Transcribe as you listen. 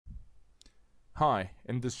Hi,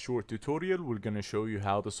 in this short tutorial we're going to show you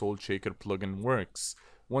how the Salt Shaker plugin works.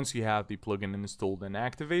 Once you have the plugin installed and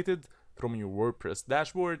activated, from your WordPress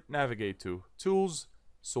dashboard, navigate to Tools,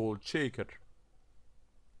 Salt Shaker.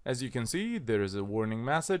 As you can see, there is a warning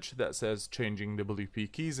message that says changing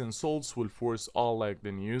WP keys in Salts will force all logged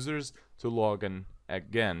in users to log in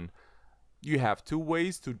again. You have two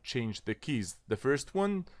ways to change the keys. The first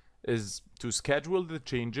one is to schedule the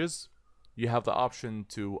changes. You have the option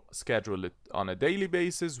to schedule it on a daily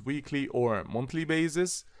basis, weekly or monthly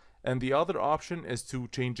basis, and the other option is to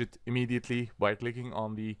change it immediately by clicking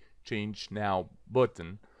on the Change Now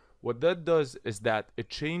button. What that does is that it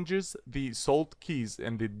changes the salt keys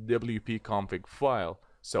in the WP config file.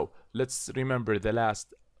 So let's remember the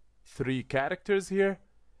last three characters here,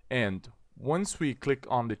 and once we click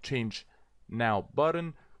on the Change Now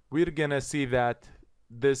button, we're gonna see that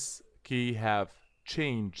this key have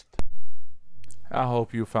changed. I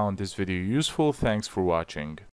hope you found this video useful. Thanks for watching.